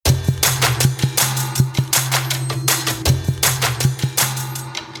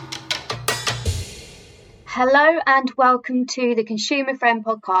Hello and welcome to the Consumer Friend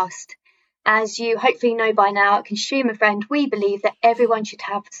podcast. As you hopefully know by now, at Consumer Friend, we believe that everyone should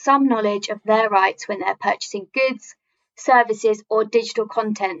have some knowledge of their rights when they're purchasing goods, services or digital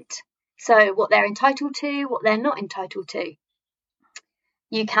content. So what they're entitled to, what they're not entitled to.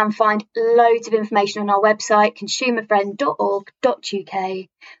 You can find loads of information on our website, consumerfriend.org.uk.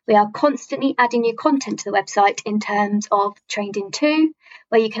 We are constantly adding new content to the website in terms of Trained in 2,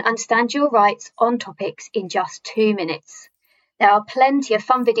 where you can understand your rights on topics in just 2 minutes. There are plenty of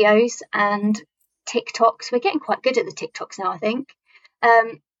fun videos and TikToks. We're getting quite good at the TikToks now, I think.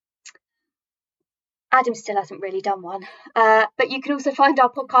 Adam still hasn't really done one. But you can also find our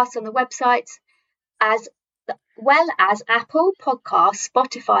podcasts on the website as well as Apple Podcasts,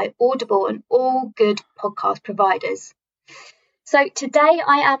 Spotify, Audible, and all good podcast providers. So today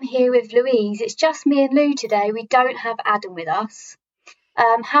I am here with Louise. It's just me and Lou today. We don't have Adam with us.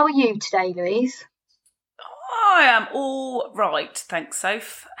 How are you today, Louise? I am all right, thanks,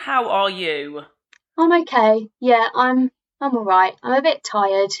 Soph. How are you? I'm okay. Yeah, I'm all right. I'm a bit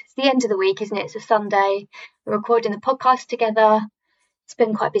tired. It's the end of the week, isn't it? It's a Sunday. We're recording the podcast together. It's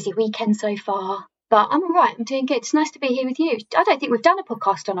been quite a busy weekend so far. But I'm all right. I'm doing good. It's nice to be here with you. I don't think we've done a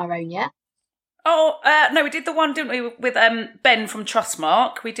podcast on our own yet. Oh, no, we did the one, didn't we, with Ben from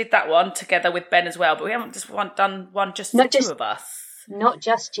Trustmark. We did that one together with Ben as well, but we haven't done one just the two of us. Not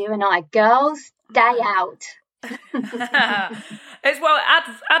just you and I. Girls, day out. As well,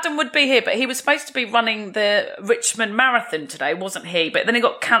 Adam would be here, but he was supposed to be running the Richmond Marathon today, wasn't he? But then it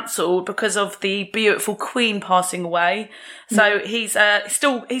got cancelled because of the beautiful Queen passing away. So he's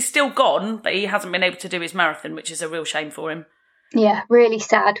still gone, but he hasn't been able to do his marathon, which is a real shame for him. Yeah, really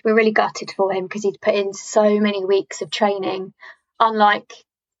sad. We're really gutted for him because he'd put in so many weeks of training, unlike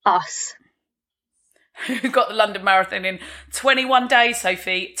us. Who got the London Marathon in 21 days,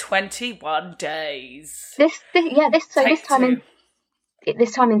 Sophie. 21 days. This time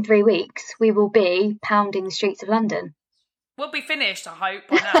in 3 weeks, we will be pounding the streets of London. We'll be finished, I hope,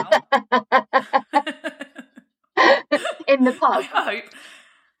 by now. In the pub. I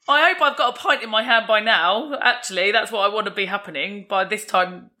hope I've got a pint in my hand by now. Actually, that's what I want to be happening by this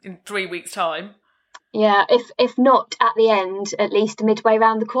time in 3 weeks' time. Yeah, if not at the end, at least midway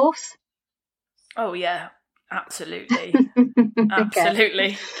round the course. Oh, yeah, absolutely.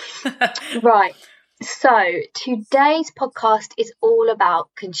 Absolutely. Right. So today's podcast is all about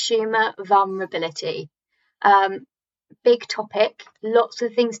consumer vulnerability. Big topic, lots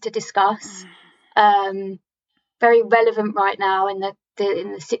of things to discuss. Very relevant right now in the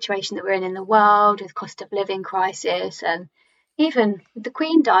situation that we're in the world with cost of living crisis and even with the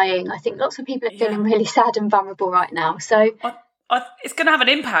Queen dying. I think lots of people are feeling really sad and vulnerable right now. So it's going to have an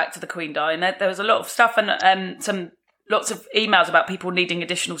impact to the Queen dying. There was a lot of stuff and lots of emails about people needing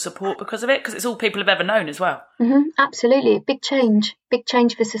additional support because of it, because it's all people have ever known as well. Mm-hmm, absolutely. Big change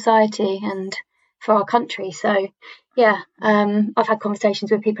for society and for our country. So, yeah, I've had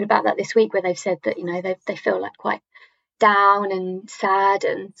conversations with people about that this week where they've said that, you know, they feel like quite down and sad.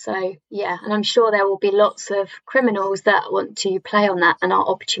 And so, yeah, and I'm sure there will be lots of criminals that want to play on that and are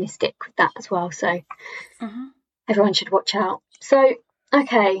opportunistic with that as well. So everyone should watch out. So,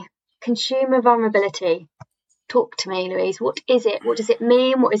 okay, consumer vulnerability. Talk to me, Louise. What is it? What does it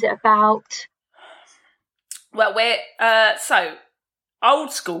mean? What is it about? Well, we're so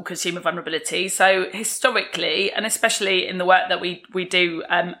old school consumer vulnerability. So historically, and especially in the work that we do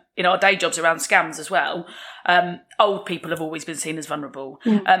in our day jobs around scams as well, old people have always been seen as vulnerable.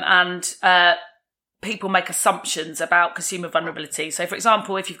 And people make assumptions about consumer vulnerability. So, for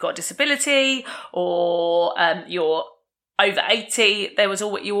example, if you've got a disability or you're over 80,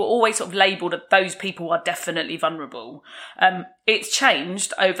 you were always sort of labelled that those people are definitely vulnerable. It's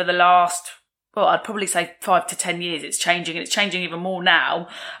changed over the last, well, I'd probably say 5 to 10 years. It's changing, and it's changing even more now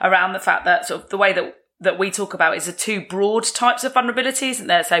around the fact that sort of the way that we talk about is the two broad types of vulnerabilities, isn't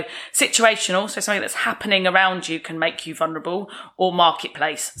there? So situational, so something that's happening around you can make you vulnerable, or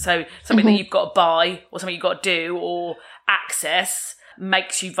marketplace. So something that you've got to buy or something you've got to do or access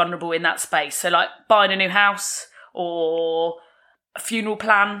makes you vulnerable in that space. So like buying a new house, or a funeral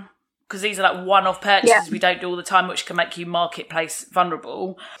plan, because these are like one-off purchases we don't do all the time, which can make you marketplace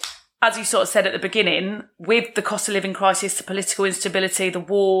vulnerable. As you sort of said at the beginning, with the cost of living crisis, the political instability, the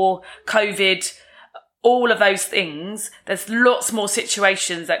war, COVID, all of those things, there's lots more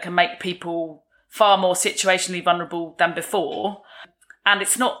situations that can make people far more situationally vulnerable than before. And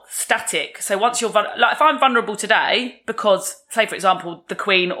it's not static. So once you're like, if I'm vulnerable today because, say, for example, the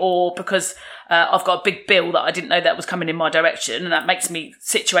Queen, or because I've got a big bill that I didn't know that was coming in my direction, and that makes me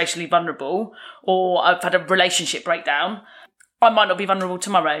situationally vulnerable, or I've had a relationship breakdown, I might not be vulnerable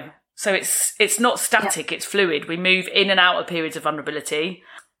tomorrow. So it's not static, it's fluid. We move in and out of periods of vulnerability.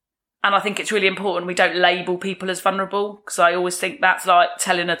 And I think it's really important we don't label people as vulnerable, because I always think that's like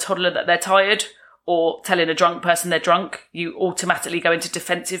telling a toddler that they're tired or telling a drunk person they're drunk. You automatically go into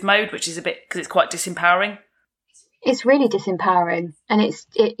defensive mode, which is because it's quite disempowering. It's really disempowering, and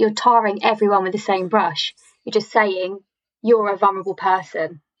you're tarring everyone with the same brush. You're just saying you're a vulnerable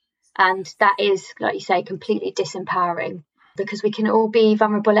person, and that is, like you say, completely disempowering, because we can all be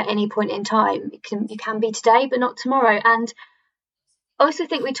vulnerable at any point in time. You can be today, but not tomorrow. And I also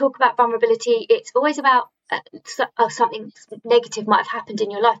think we talk about vulnerability, it's always about something negative might have happened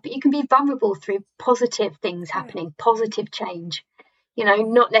in your life, but you can be vulnerable through positive things happening, positive change.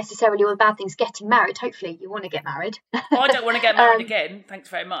 Not necessarily all the bad things. Getting married, hopefully you want to get married. I don't want to get married again, thanks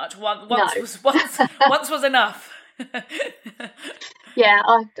very much. Once was enough. Yeah,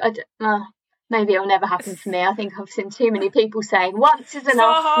 maybe it'll never happen for me. I think I've seen too many people saying once is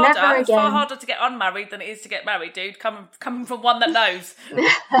enough, never again. It's far harder to get unmarried than it is to get married, dude. Coming from one that knows.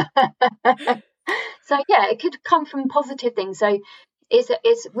 So yeah, it could come from positive things. So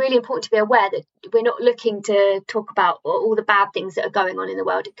it's really important to be aware that we're not looking to talk about all the bad things that are going on in the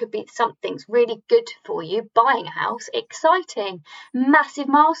world. It could be something's really good for you. Buying a house, exciting, massive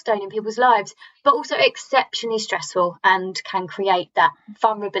milestone in people's lives, but also exceptionally stressful and can create that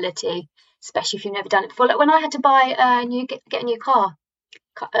vulnerability, especially if you've never done it before. Like when I had to buy get a new car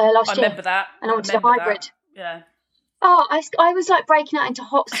last year. I remember that. And I wanted a hybrid. That. Yeah. Oh, I was like breaking out into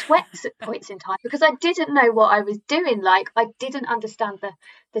hot sweats at points in time, because I didn't know what I was doing. Like, I didn't understand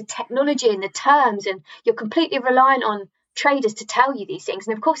the technology and the terms, and you're completely reliant on traders to tell you these things.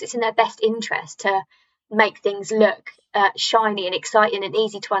 And of course, it's in their best interest to make things look shiny and exciting and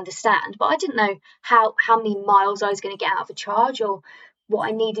easy to understand. But I didn't know how many miles I was going to get out of a charge, or what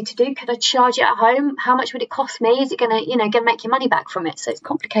I needed to do. Could I charge it at home? How much would it cost me? Is it going to make your money back from it? So it's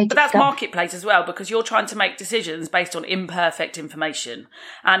complicated. But that's stuff. Marketplace as well, because you're trying to make decisions based on imperfect information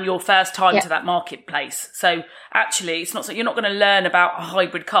and your first time to that marketplace. So actually, it's not so you're not going to learn about a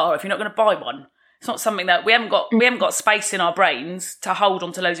hybrid car if you're not going to buy one. It's not something that we haven't got space in our brains to hold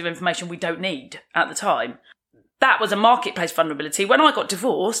on to loads of information we don't need at the time. That was a marketplace vulnerability. When I got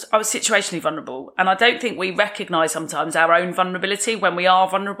divorced, I was situationally vulnerable. And I don't think we recognise sometimes our own vulnerability when we are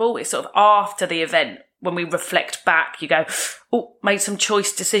vulnerable. It's sort of after the event, when we reflect back, you go, oh, made some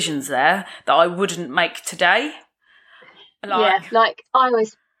choice decisions there that I wouldn't make today. I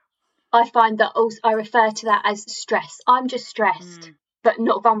find that also I refer to that as stress. I'm just stressed, but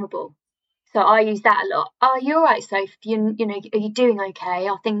not vulnerable. So I use that a lot. Oh, you're all right, Soph. Are you doing okay?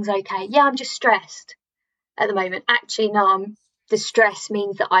 Are things okay? Yeah, I'm just stressed at the moment. Actually, no, the stress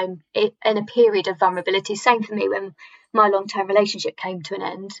means that I'm in a period of vulnerability. Same for me when my long-term relationship came to an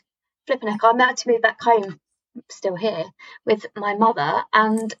end. Flipping heck, I had to move back home, still here, with my mother,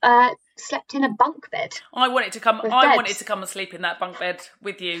 and slept in a bunk bed. I wanted to come and sleep in that bunk bed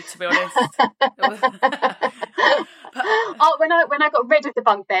with you, to be honest. When I got rid of the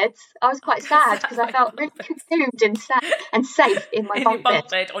bunk beds, I was quite sad because I felt really cocooned and safe in my bunk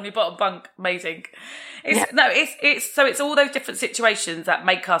bed on your bottom bunk. Amazing. It's all those different situations that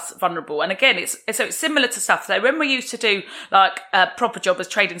make us vulnerable. And again, it's similar to stuff. So when we used to do like a proper job as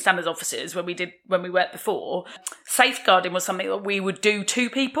trading standards officers, when we worked before, safeguarding was something that we would do to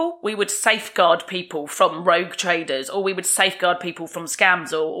people. We would safeguard people from rogue traders, or we would safeguard people from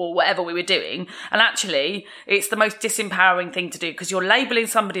scams or whatever we were doing. And actually, it's the most disempowering thing to do, because you're labelling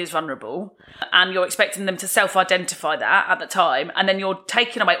somebody as vulnerable and you're expecting them to self-identify that at the time, and then you're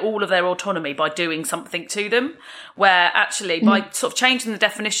taking away all of their autonomy by doing something to them, where actually by sort of changing the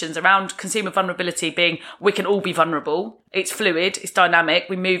definitions around consumer vulnerability being we can all be vulnerable, it's fluid, it's dynamic,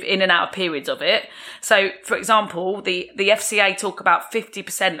 we move in and out of periods of it. So for example, the FCA talk about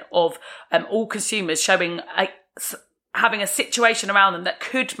 50% of all consumers having a situation around them that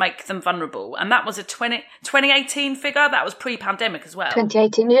could make them vulnerable. And that was a 2018 figure. That was pre-pandemic as well.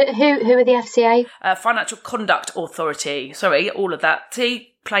 2018. Who are the FCA? Financial Conduct Authority. Sorry, all of that.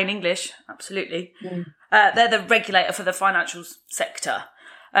 See, plain English. Absolutely. They're the regulator for the financial sector.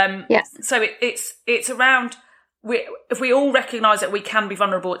 So it's around... if we all recognise that we can be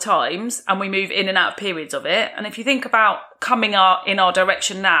vulnerable at times and we move in and out of periods of it, and if you think about coming in our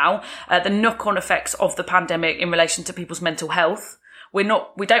direction now, the knock-on effects of the pandemic in relation to people's mental health, we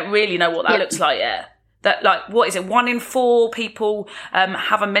don't really know what that looks like yet. That, like, what is it? 1 in 4 people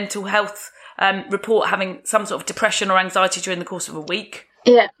have a mental health report having some sort of depression or anxiety during the course of a week.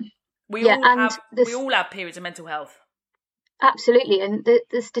 Yeah, we all have periods of mental health. Absolutely, and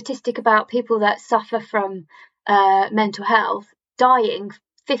the statistic about people that suffer from mental health dying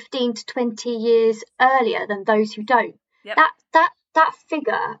 15 to 20 years earlier than those who don't. That that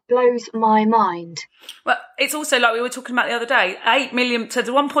figure blows my mind. Well, it's also like we were talking about the other day, 8 million, so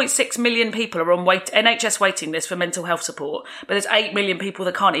the 1.6 million people are on NHS waiting list for mental health support, but there's 8 million people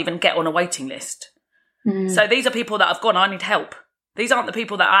that can't even get on a waiting list. So these are people that have gone, I need help. These aren't the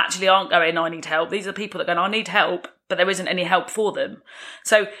people that actually aren't going, I need help. These are the people that are going, I need help, but there isn't any help for them.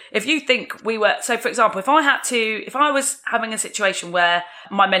 So if you think so for example, if I was having a situation where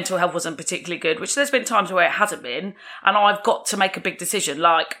my mental health wasn't particularly good, which there's been times where it hasn't been, and I've got to make a big decision,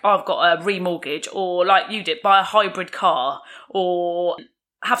 like I've got a remortgage, or like you did, buy a hybrid car, or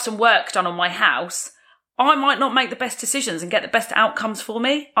have some work done on my house, I might not make the best decisions and get the best outcomes for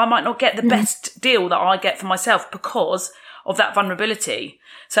me. I might not get the best deal that I get for myself because of that vulnerability.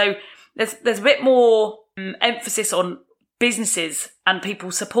 So there's a bit more emphasis on businesses and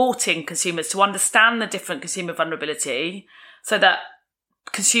people supporting consumers to understand the different consumer vulnerability so that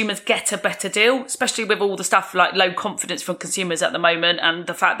consumers get a better deal, especially with all the stuff like low confidence from consumers at the moment and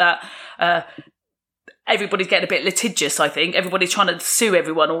the fact that everybody's getting a bit litigious, I think. Everybody's trying to sue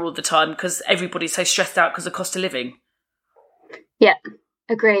everyone all of the time because everybody's so stressed out because of cost of living. Yeah,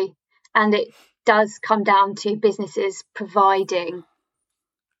 agree. And it does come down to businesses providing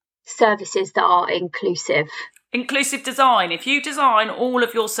services that are inclusive. Inclusive design. If you design all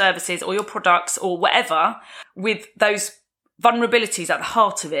of your services or your products or whatever with those vulnerabilities at the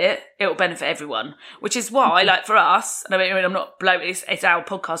heart of it, it will benefit everyone. Which is why, like for us, and I mean, I'm not blowing, it's our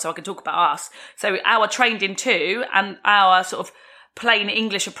podcast, so I can talk about us. So our trained in two and our sort of plain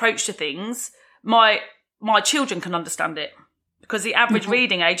English approach to things, my children can understand it because the average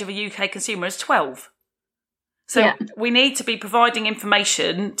reading age of a UK consumer is 12. So we need to be providing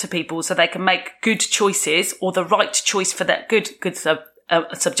information to people so they can make good choices or the right choice for that. Good's a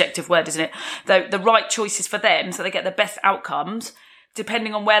subjective word, isn't it? The right choices for them so they get the best outcomes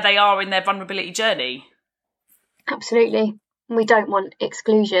depending on where they are in their vulnerability journey. Absolutely. We don't want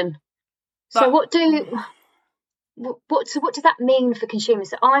exclusion. So what does that mean for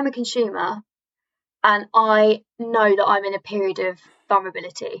consumers? So I'm a consumer and I know that I'm in a period of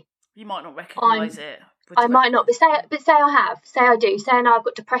vulnerability. You might not recognise it. I might not, but say I do. Say I know I've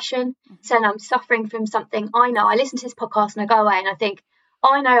got depression, say I'm suffering from something. I know I listen to this podcast and I go away and I think,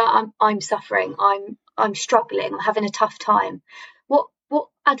 I know I'm suffering, I'm struggling, I'm having a tough time. What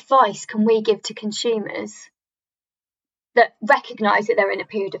advice can we give to consumers that recognise that they're in a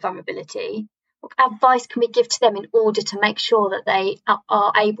period of vulnerability? What advice can we give to them in order to make sure that they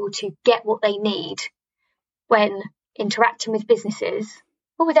are able to get what they need when interacting with businesses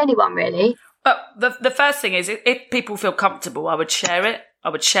or with anyone really? The first thing is, if people feel comfortable, I would share it. I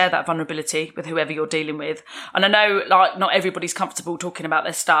would share that vulnerability with whoever you're dealing with. And I know, like, not everybody's comfortable talking about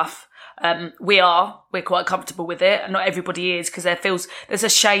their stuff. We're quite comfortable with it, and not everybody is, because there's a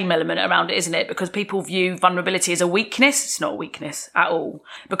shame element around it, isn't it? Because people view vulnerability as a weakness. It's not a weakness at all.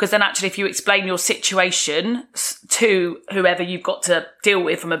 Because then actually, if you explain your situation to whoever you've got to deal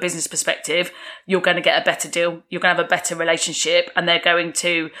with from a business perspective, you're going to get a better deal. You're going to have a better relationship, and they're going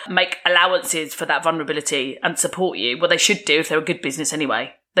to make allowances for that vulnerability and support you. Well, they should do if they're a good business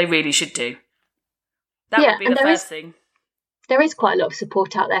anyway. They really should do. That would be the first thing. There is quite a lot of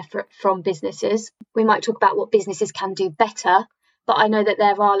support out there from businesses. We might talk about what businesses can do better, but I know that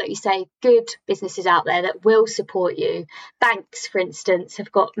there are, like you say, good businesses out there that will support you. Banks, for instance,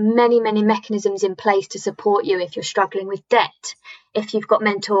 have got many, many mechanisms in place to support you if you're struggling with debt, if you've got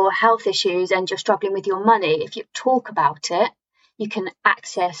mental health issues and you're struggling with your money. If you talk about it, you can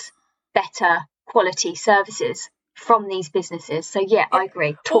access better quality services from these businesses. So yeah, I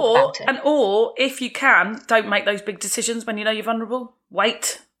agree. Talk about it. Or if you can, don't make those big decisions when you know you're vulnerable.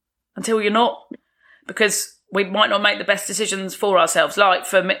 Wait until you're not, because we might not make the best decisions for ourselves. Like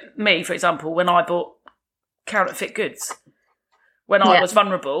for me, for example, when I bought counterfeit goods, when I was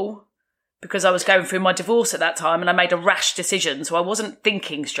vulnerable, because I was going through my divorce at that time and I made a rash decision, so I wasn't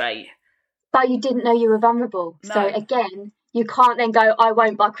thinking straight. But you didn't know you were vulnerable. No. So again, you can't then go, I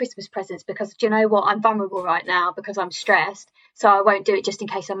won't buy Christmas presents because, do you know what, I'm vulnerable right now because I'm stressed, so I won't do it just in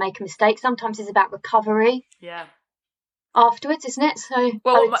case I make a mistake. Sometimes it's about recovery. Yeah. Afterwards, isn't it? So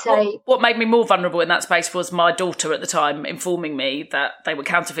I would say... What made me more vulnerable in that space was my daughter at the time informing me that they were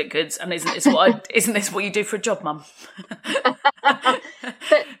counterfeit goods, and isn't this what you do for a job, Mum? But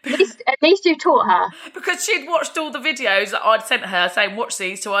at least you taught her. Because she'd watched all the videos that I'd sent her saying, watch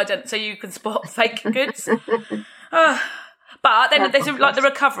these so you can spot fake goods. But then there's like the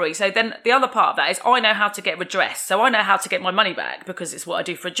recovery. So then the other part of that is I know how to get redress. So I know how to get my money back because it's what I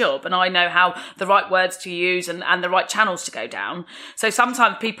do for a job. And I know how the right words to use and the right channels to go down. So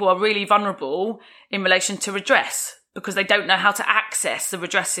sometimes people are really vulnerable in relation to redress. because they don't know how to access the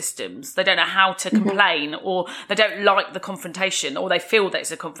redress systems. They don't know how to complain, or they don't like the confrontation, or they feel that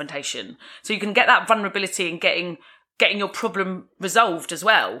it's a confrontation. So you can get that vulnerability in getting your problem resolved as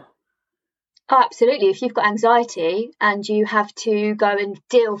well. Oh, absolutely. If you've got anxiety and you have to go and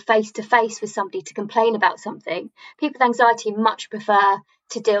deal face to face with somebody to complain about something, people with anxiety much prefer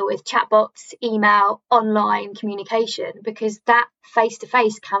to deal with chatbots, email, online communication, because that face to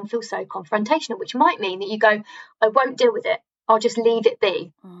face can feel so confrontational, which might mean that you go, I won't deal with it. I'll just leave it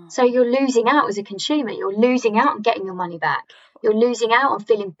be. So you're losing out as a consumer. You're losing out on getting your money back. You're losing out on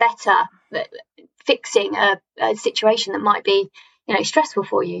feeling better, fixing a situation that might be, stressful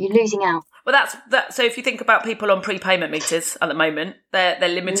for you. You're losing out. Well, that's that. So if you think about people on prepayment meters at the moment, they're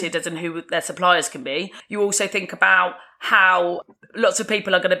limited as in who their suppliers can be. You also think about how lots of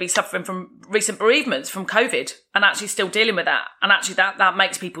people are going to be suffering from recent bereavements from COVID and actually still dealing with that. And actually that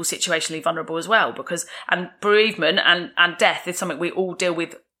makes people situationally vulnerable as well, because bereavement and death is something we all deal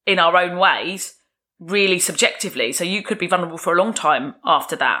with in our own ways, really subjectively. So you could be vulnerable for a long time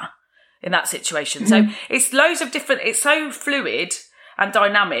after that in that situation. So it's loads of different, it's so fluid and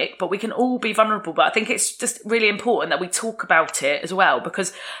dynamic, but we can all be vulnerable. But I think it's just really important that we talk about it as well,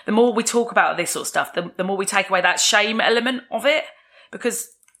 because the more we talk about this sort of stuff, the more we take away that shame element of it. Because,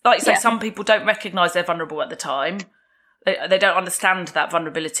 like you say, some people don't recognise they're vulnerable at the time. They don't understand that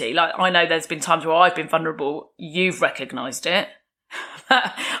vulnerability. Like, I know there's been times where I've been vulnerable. You've recognised it.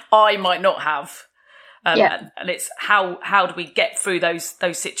 I might not have. And it's how do we get through those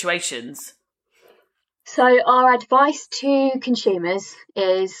situations? So our advice to consumers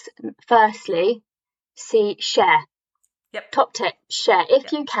is, firstly, share. Yep. Top tip, share.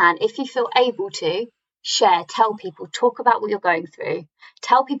 If you can, if you feel able to, share, tell people, talk about what you're going through.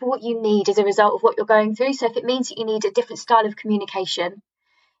 Tell people what you need as a result of what you're going through. So if it means that you need a different style of communication,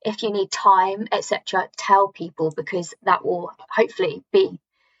 if you need time, etc., tell people, because that will hopefully be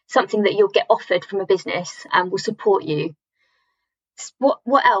something that you'll get offered from a business and will support you.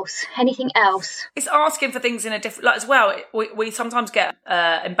 What else? Anything else? It's asking for things in a different, like as well. We sometimes get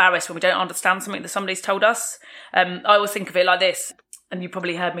embarrassed when we don't understand something that somebody's told us. I always think of it like this, and you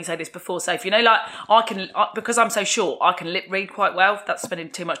probably heard me say this before. So if because I'm so short, I can lip read quite well. That's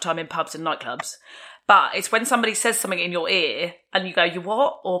spending too much time in pubs and nightclubs. But it's when somebody says something in your ear and you go, you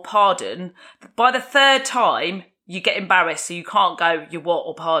what? Or pardon. By the third time, you get embarrassed, so you can't go, you what?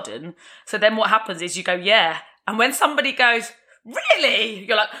 Or pardon. So then what happens is you go, yeah. And when somebody goes, really?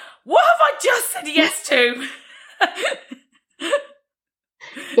 You're like, what have I just said yes to?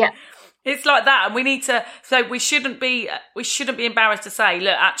 Yeah. It's like that, and we need to. So we shouldn't be embarrassed to say,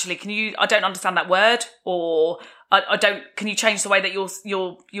 look, actually, I don't understand that word, or I don't. Can you change the way that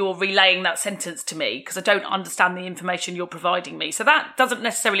you're relaying that sentence to me, because I don't understand the information you're providing me. So that doesn't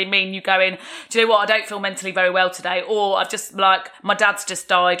necessarily mean you go in, do you know what? I don't feel mentally very well today, or I've just my dad's just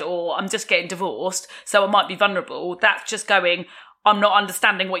died, or I'm just getting divorced, so I might be vulnerable. That's just going, I'm not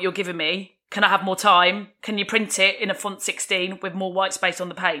understanding what you're giving me. Can I have more time? Can you print it in a font 16 with more white space on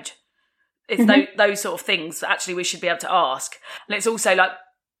the page? It's those sort of things that actually we should be able to ask. And it's also like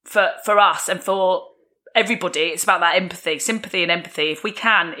for us and for everybody, it's about that empathy, sympathy and empathy. If we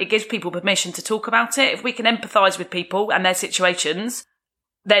can, it gives people permission to talk about it. If we can empathise with people and their situations,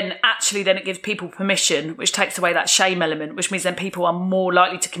 then it gives people permission, which takes away that shame element, which means then people are more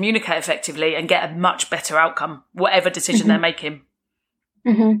likely to communicate effectively and get a much better outcome, whatever decision they're making.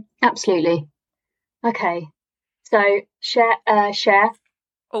 Absolutely. Okay. So share.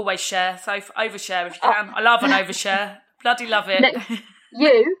 Always share. So overshare if you can. I love an overshare. Bloody love it.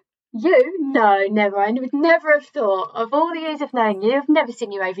 No, never. I would never have thought, of all the years of knowing you, I've never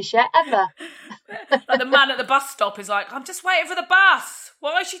seen you overshare, ever. Like the man at the bus stop is like, I'm just waiting for the bus.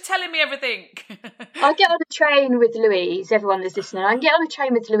 Why is she telling me everything? I get on a train with Louise, everyone that's listening. I can get on a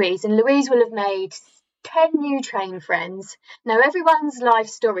train with Louise, and Louise will have made 10 new train friends, know everyone's life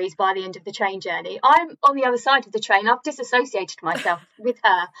stories by the end of the train journey. I'm on the other side of the train. I've disassociated myself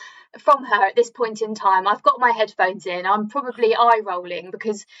from her at this point in time. I've got my headphones in. I'm probably eye rolling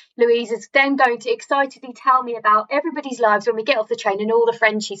because Louise is then going to excitedly tell me about everybody's lives when we get off the train and all the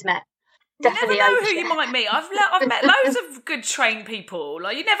friends she's met. Definitely. You never know who you might meet. I've met loads of good train people.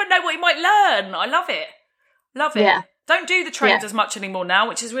 Like, you never know what you might learn. I love it. Yeah. Don't do the trains as much anymore now,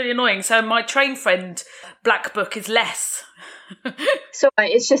 which is really annoying. So my train friend black book is less. Sorry,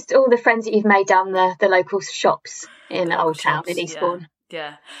 it's just all the friends that you've made down the local shops in Old Town in Eastbourne.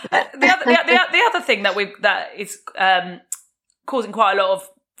 Yeah. The other thing that is causing quite a lot of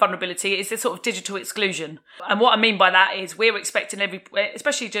vulnerability is this sort of digital exclusion. And what I mean by that is we're expecting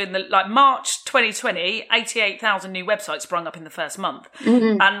especially during March 2020, 88,000 new websites sprung up in the first month.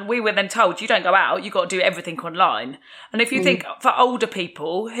 Mm-hmm. And we were then told, you don't go out, you've got to do everything online. And if you think for older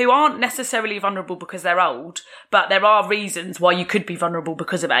people who aren't necessarily vulnerable because they're old, but there are reasons why you could be vulnerable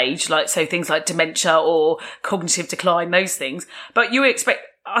because of age, so things like dementia or cognitive decline, those things. But you expect,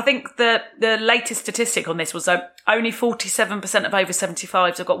 I think the latest statistic on this was that only 47% of over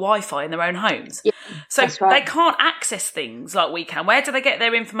 75s have got Wi-Fi in their own homes. Yeah, so they can't access things like we can. Where do they get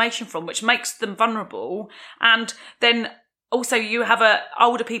their information from, which makes them vulnerable? And then also you have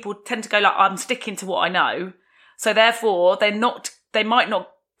older people tend to go I'm sticking to what I know. So therefore they might not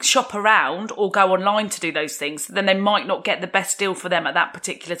shop around or go online to do those things. Then they might not get the best deal for them at that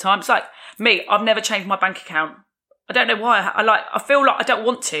particular time. It's like me, I've never changed my bank account. I don't know why. I feel like I don't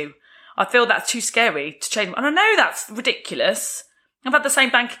want to. I feel that's too scary to change. And I know that's ridiculous. I've had the same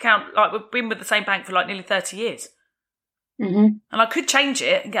bank account, we've been with the same bank for nearly 30 years. Mm-hmm. And I could change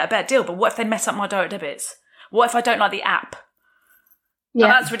it and get a better deal, but what if they mess up my direct debits? What if I don't like the app? Yeah.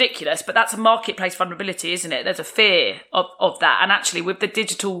 Now, that's ridiculous, but that's a marketplace vulnerability, isn't it? There's a fear of that. And actually with the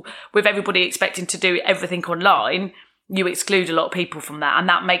digital, with everybody expecting to do everything online, you exclude a lot of people from that, and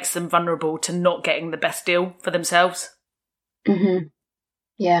that makes them vulnerable to not getting the best deal for themselves. Mm-hmm.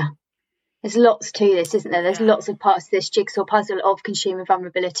 Yeah. There's lots to this, isn't there? There's lots of parts of this jigsaw puzzle of consumer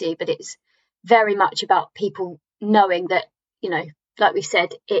vulnerability, but it's very much about people knowing that, like we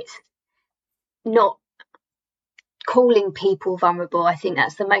said, it's not calling people vulnerable. I think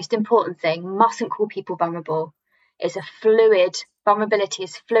that's the most important thing. Mustn't call people vulnerable. Vulnerability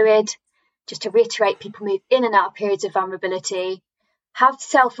is fluid. Just to reiterate, people move in and out of periods of vulnerability. Have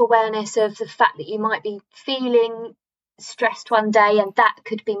self-awareness of the fact that you might be feeling stressed one day, and that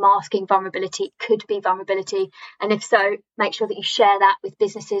could be masking vulnerability, could be vulnerability. And if so, make sure that you share that with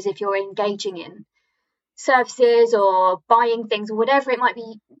businesses if you're engaging in services or buying things or whatever it might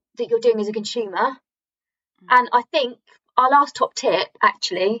be that you're doing as a consumer. And I think our last top tip,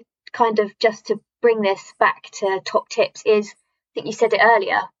 actually, kind of just to bring this back to top tips, is, I think you said it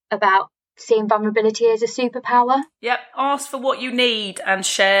earlier, about seeing vulnerability as a superpower. Yep, ask for what you need and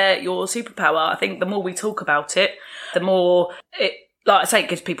share your superpower. I think the more we talk about it, the more it, like I say, it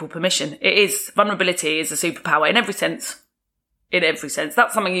gives people permission. Vulnerability is a superpower in every sense. In every sense.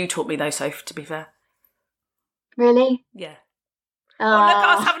 That's something you taught me though, Soph, to be fair. Really? Yeah. Oh, look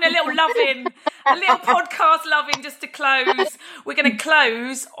at us having a little loving, a little podcast loving just to close. We're going to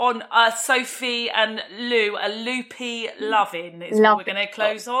close on Sophie and Lou, a loopy loving is what we're going to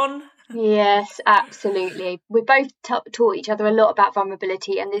close on. Yes, absolutely. We both taught each other a lot about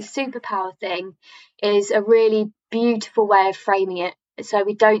vulnerability, and this superpower thing is a really beautiful way of framing it. So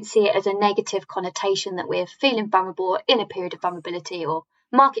we don't see it as a negative connotation that we're feeling vulnerable in a period of vulnerability or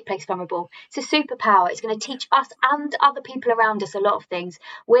marketplace vulnerable. It's a superpower. It's going to teach us and other people around us a lot of things.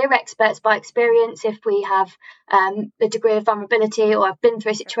 We're experts by experience. If we have a degree of vulnerability or have been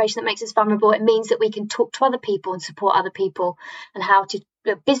through a situation that makes us vulnerable, it means that we can talk to other people and support other people, and how to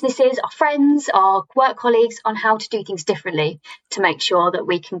businesses, our friends, our work colleagues, on how to do things differently to make sure that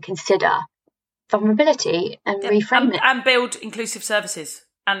we can consider vulnerability and reframe it. And build inclusive services.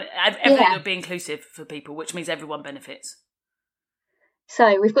 And everything will be inclusive for people, which means everyone benefits.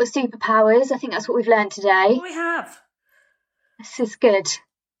 So we've got superpowers. I think that's what we've learned today. We have. This is good.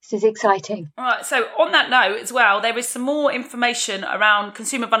 This is exciting. All right, so on that note as well, there is some more information around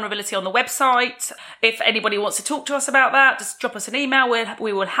consumer vulnerability on the website. If anybody wants to talk to us about that, just drop us an email.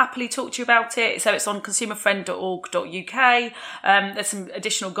 We will happily talk to you about it. So it's on consumerfriend.org.uk. There's some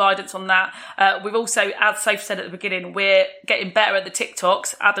additional guidance on that. We've also, as Soph said at the beginning, we're getting better at the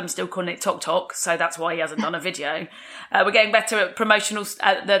TikToks. Adam's still calling it Tok, so that's why he hasn't done a video. We're getting better at promotional,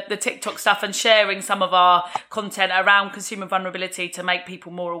 the TikTok stuff, and sharing some of our content around consumer vulnerability to make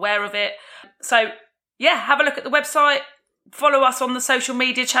people more aware of it. So yeah, have a look at the website, follow us on the social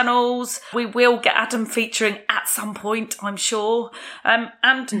media channels. We will get Adam featuring at some point, I'm sure, and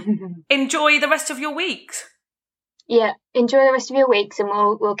enjoy the rest of your weeks. Yeah, enjoy the rest of your weeks, and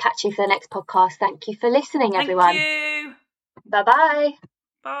we'll catch you for the next podcast. Thank you for listening, everyone. Thank you. Bye-bye.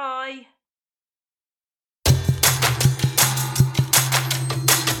 Bye.